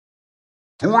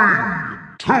3, 2,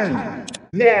 1,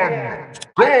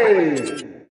 go!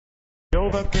 You're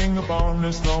the king upon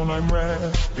this throne, I'm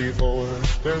ready for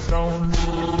there's no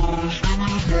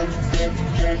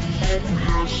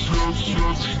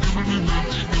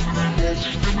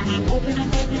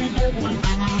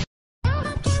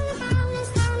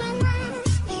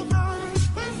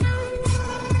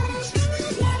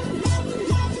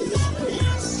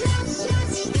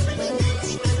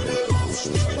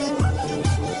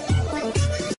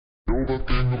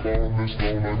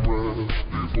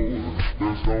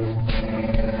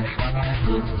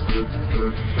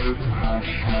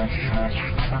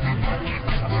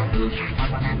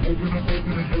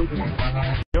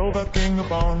You're the king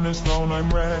upon this throne, I'm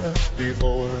ready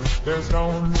for there's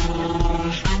no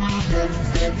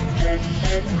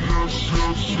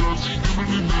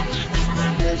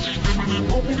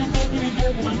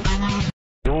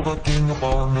You're the king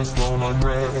upon this throne, I'm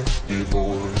ready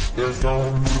for there's no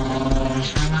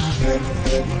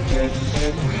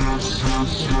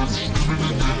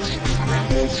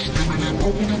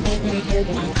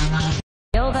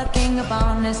You're the king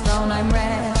upon this throne, I'm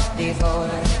ready for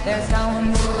their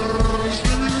sound.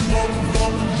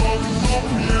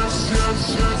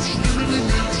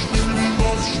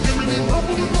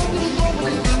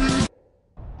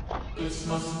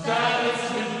 Christmas carols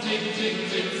with tick tick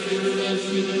tick fiddles.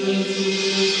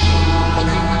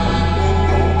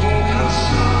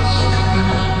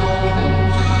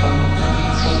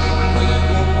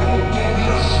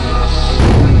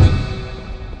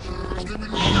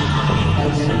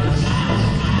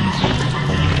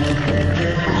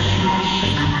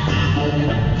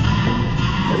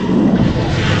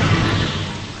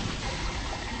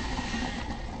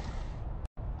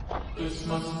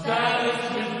 Christmas carols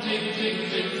with tick tick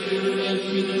tick fiddles.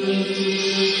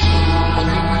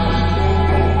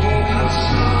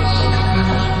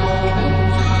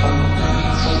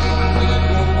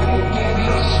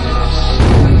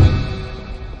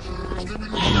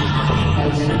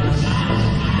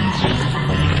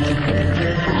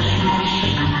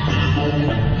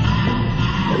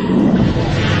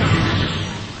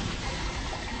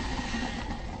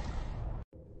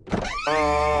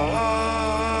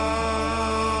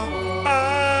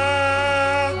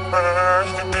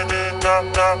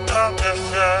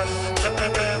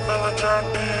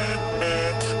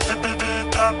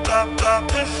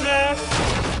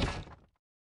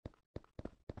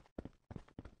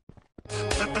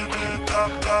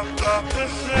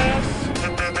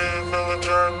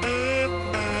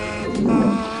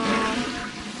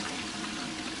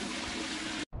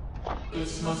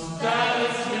 Christmas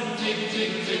carols with tick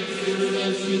tick tick fiddles.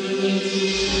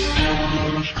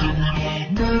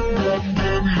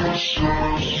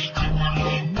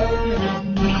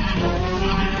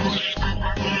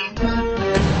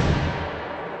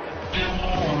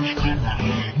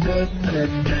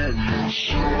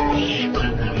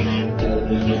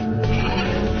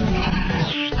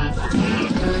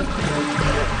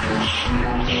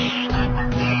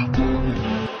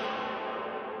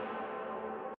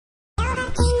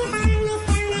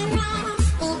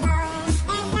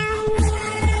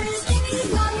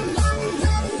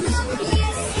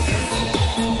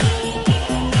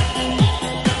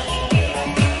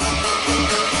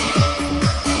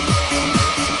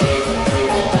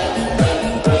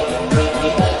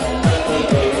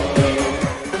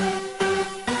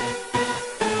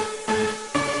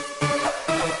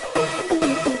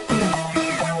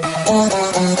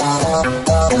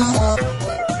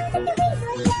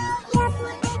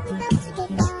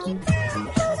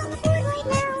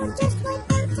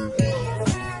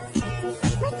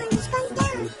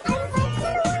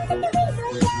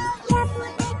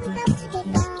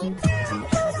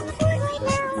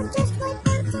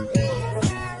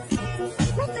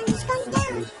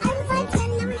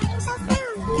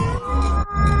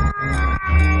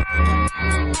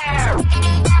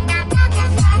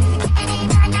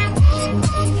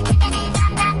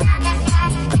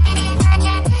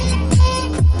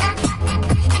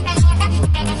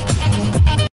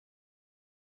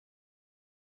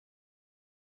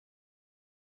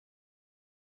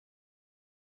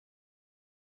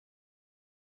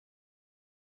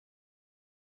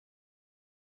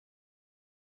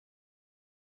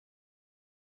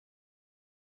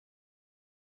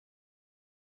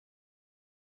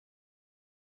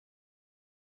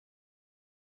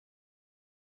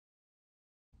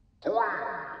 One,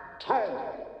 two,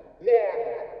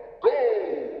 go!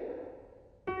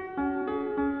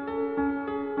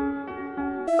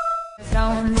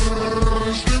 Sound.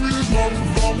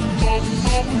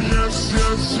 Yes,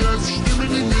 yes, yes,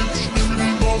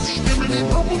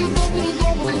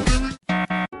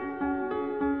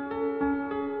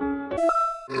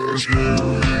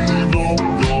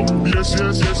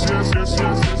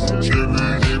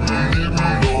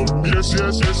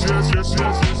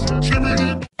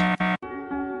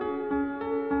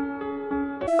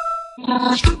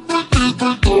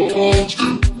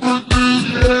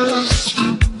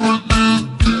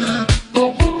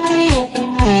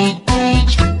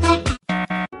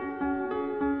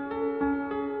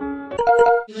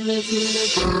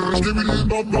 Skibidi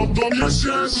bum bum bum, yes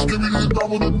yes. Skibidi bum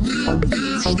bum bum,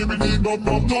 skibidi bum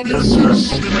bum bum, yes yes.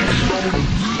 Skibidi bum bum.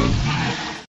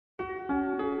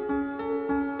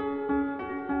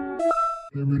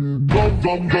 Bum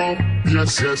bum bum,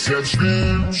 yes yes yes.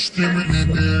 Skibidi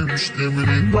bum bum bum,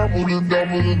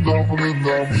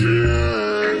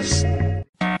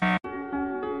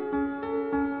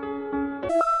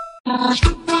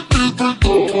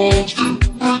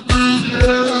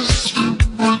 yes.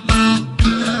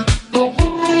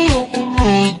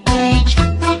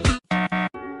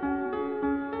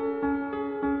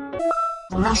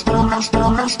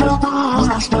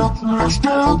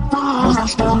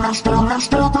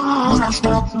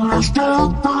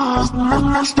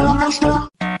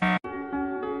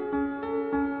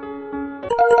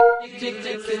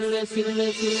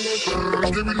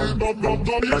 Skibidi bum bum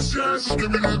bum, yes yes.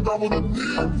 Skibidi bum bum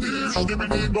bum,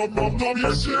 skibidi bum bum bum,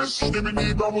 yes yes. Skibidi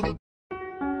bum bum.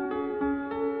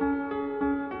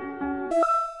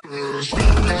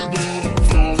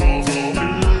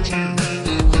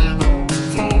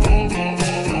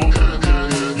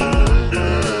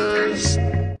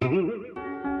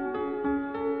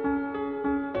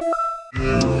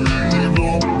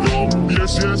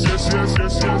 Yes, yes, yes, yes,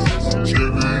 yes, yes, yes.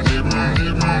 Skibidi bum,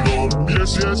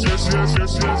 yes, yes, yes, yes,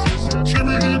 yes, yes.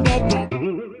 Skibidi bum bum.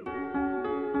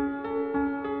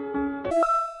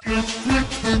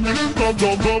 Bum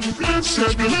bum bum, yes,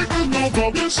 yes, skibidi bum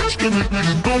bum, yes, yes, skibidi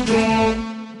bum bum.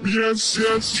 Yes,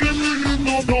 yes, skibidi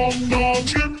bum bum bum,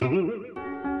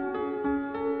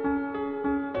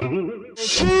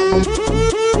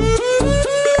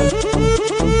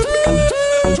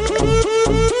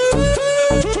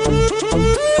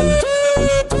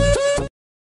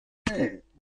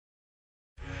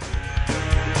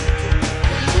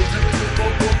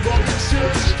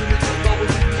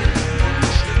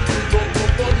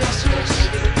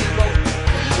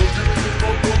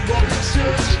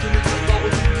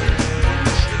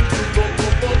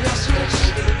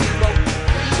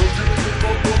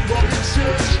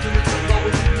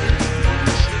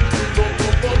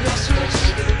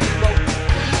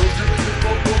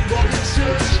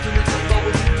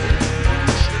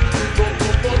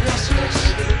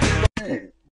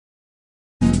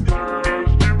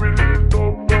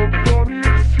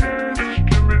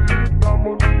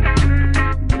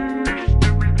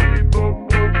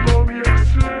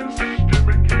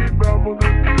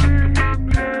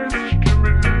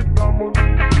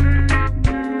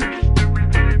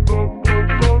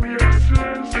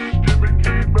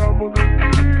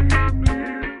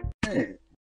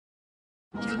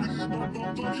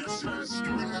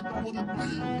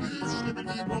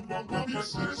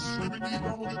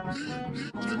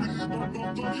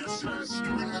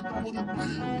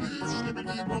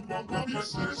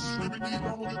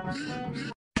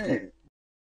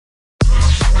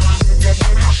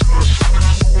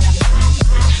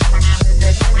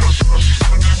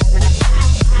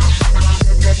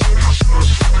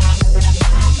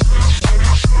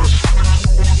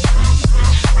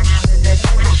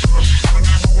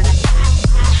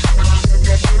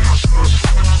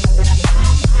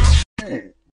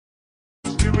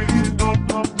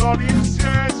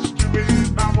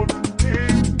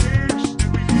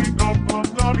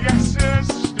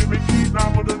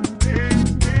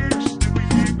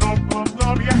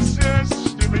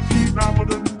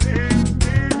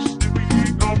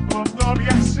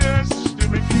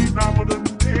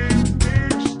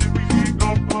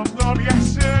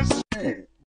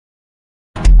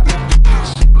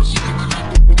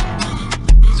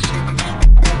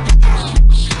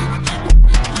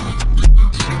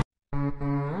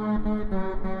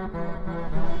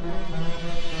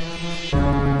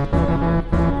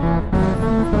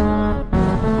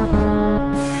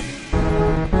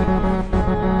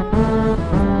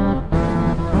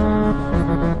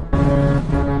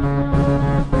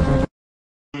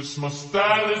 My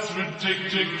style is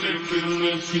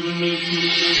ridiculous.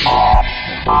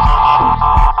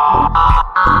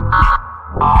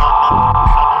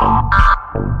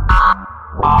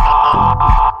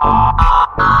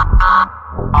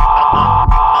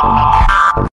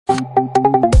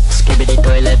 Skibidi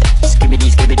toilet,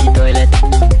 skibidi toilet,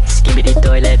 skibidi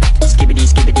toilet,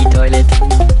 skibidi toilet,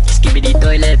 skibidi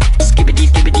toilet,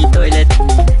 skibidi toilet,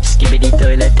 skibidi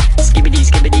toilet,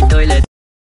 skibidi toilet.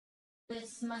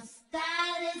 This my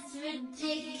style is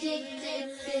ridiculous.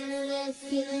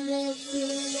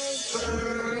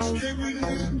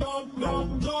 Skibidi dum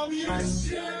dum dum,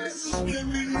 yes, yes.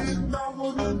 Skibidi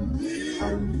dum dee.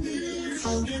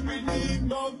 Skibidi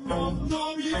dum dum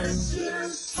dum, yes,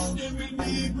 yes.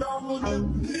 Skibidi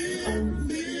dum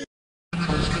dee.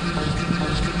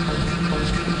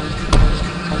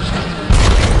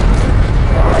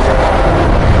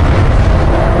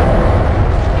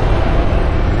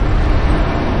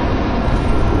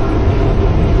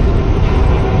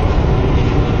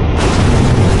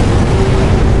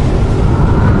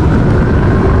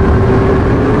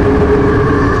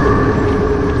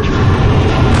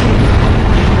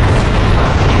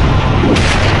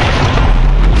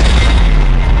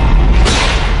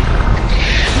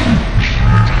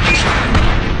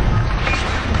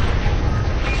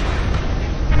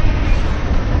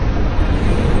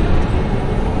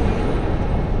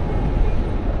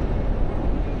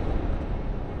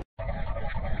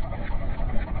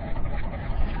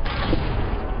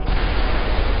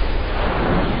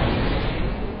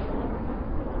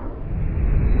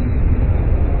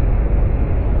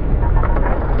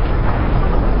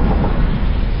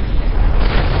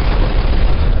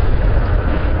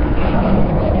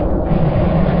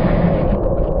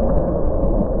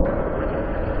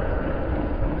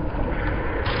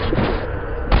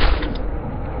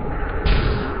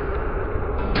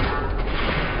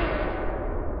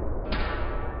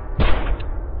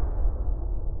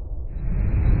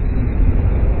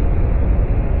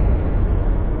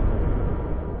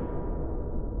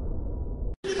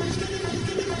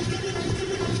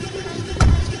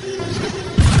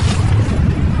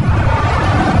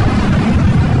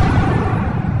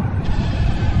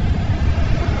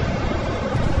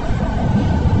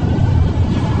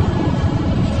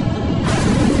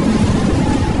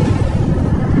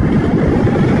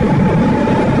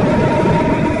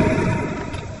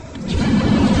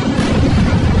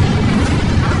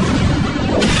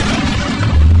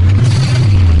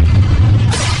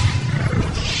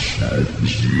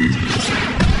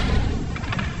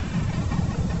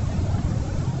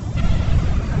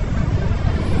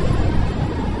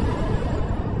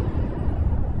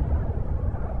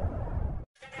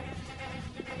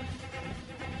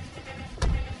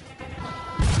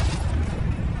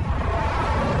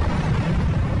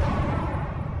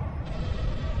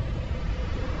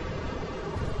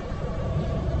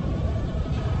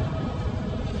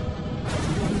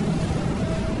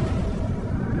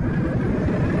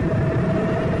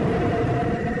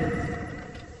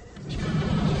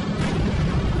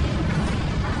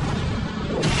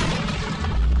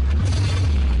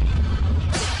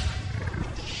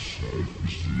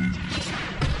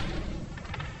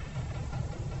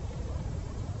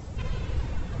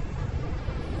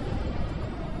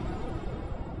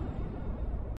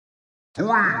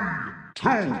 One, two,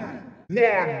 one,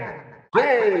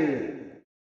 go!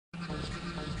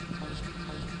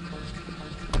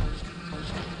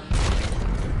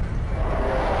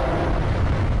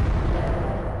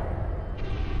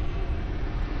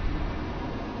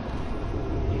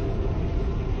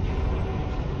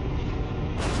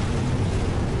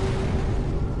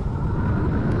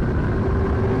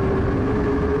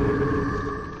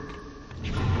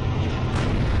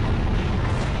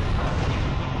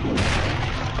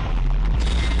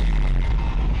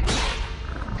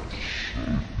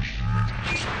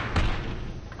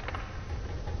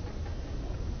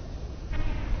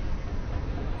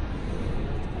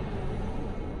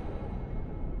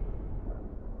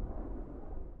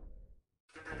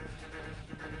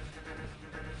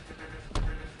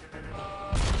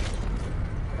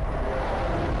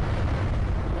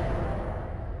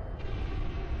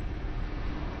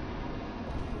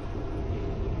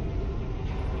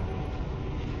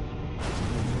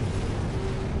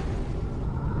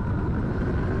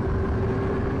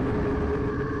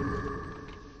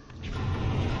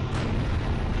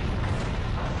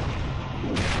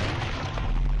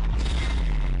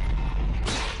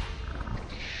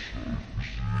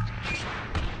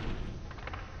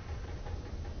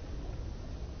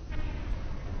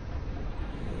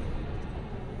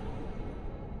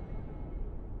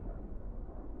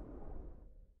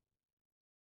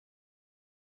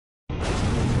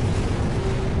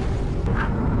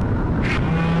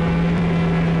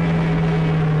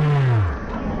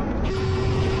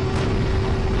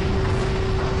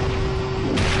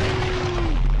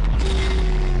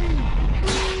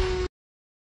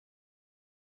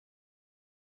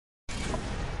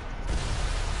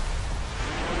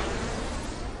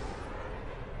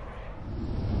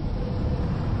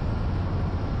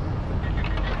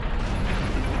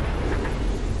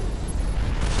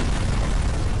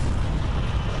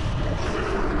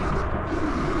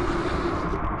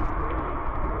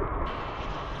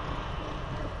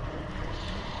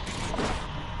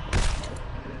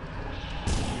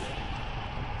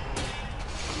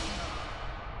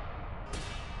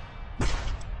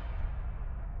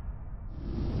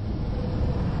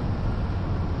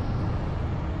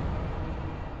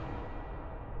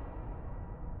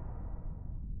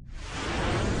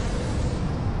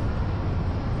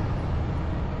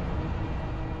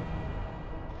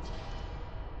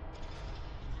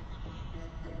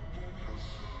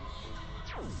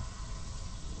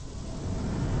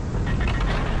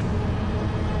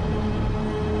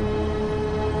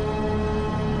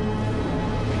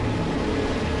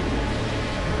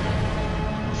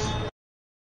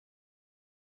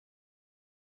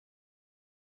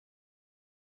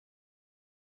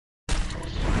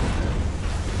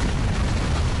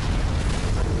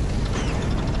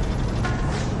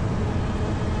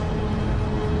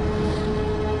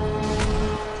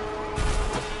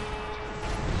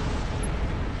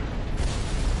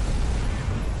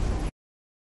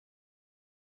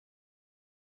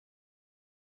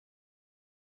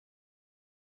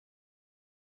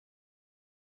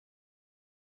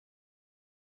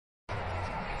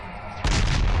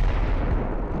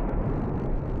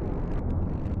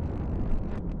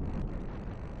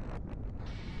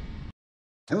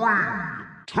 One,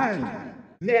 two, one,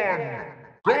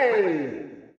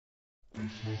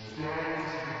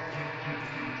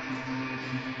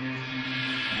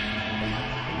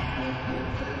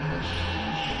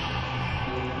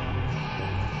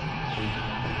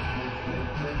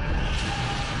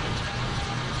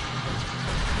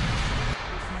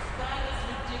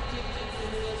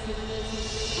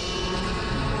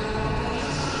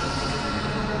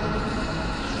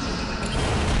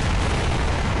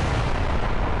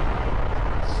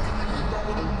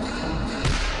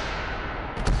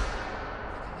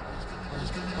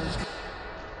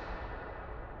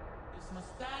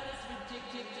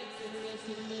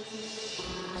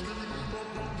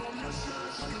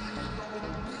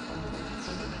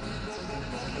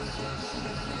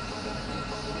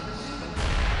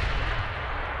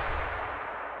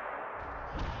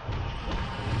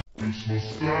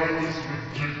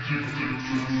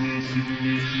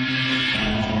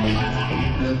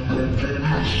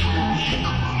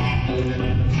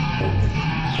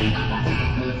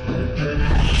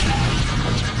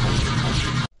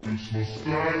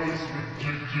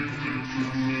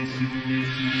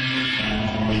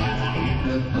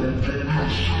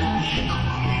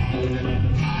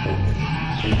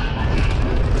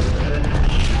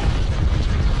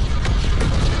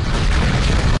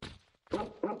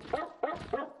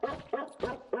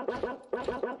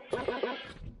 go!